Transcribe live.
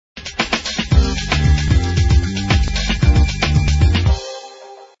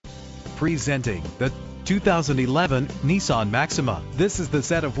Presenting the 2011 Nissan Maxima. This is the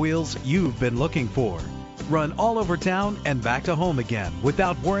set of wheels you've been looking for. Run all over town and back to home again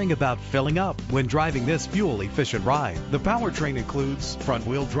without worrying about filling up when driving this fuel-efficient ride. The powertrain includes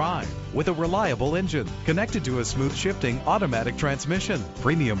front-wheel drive with a reliable engine connected to a smooth shifting automatic transmission.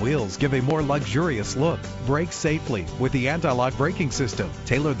 Premium wheels give a more luxurious look. Brake safely with the anti-lock braking system.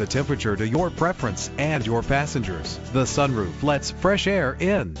 Tailor the temperature to your preference and your passengers. The sunroof lets fresh air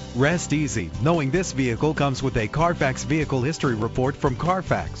in. Rest easy knowing this vehicle comes with a Carfax Vehicle History Report from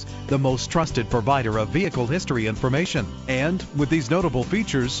Carfax, the most trusted provider of vehicle history information. And with these notable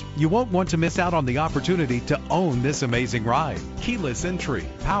features, you won't want to miss out on the opportunity to own this amazing ride. Keyless entry,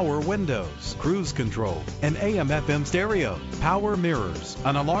 power windows, cruise control, an AM/FM stereo, power mirrors,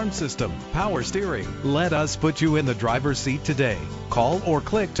 an alarm system, power steering. Let us put you in the driver's seat today. Call or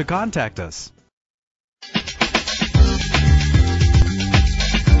click to contact us.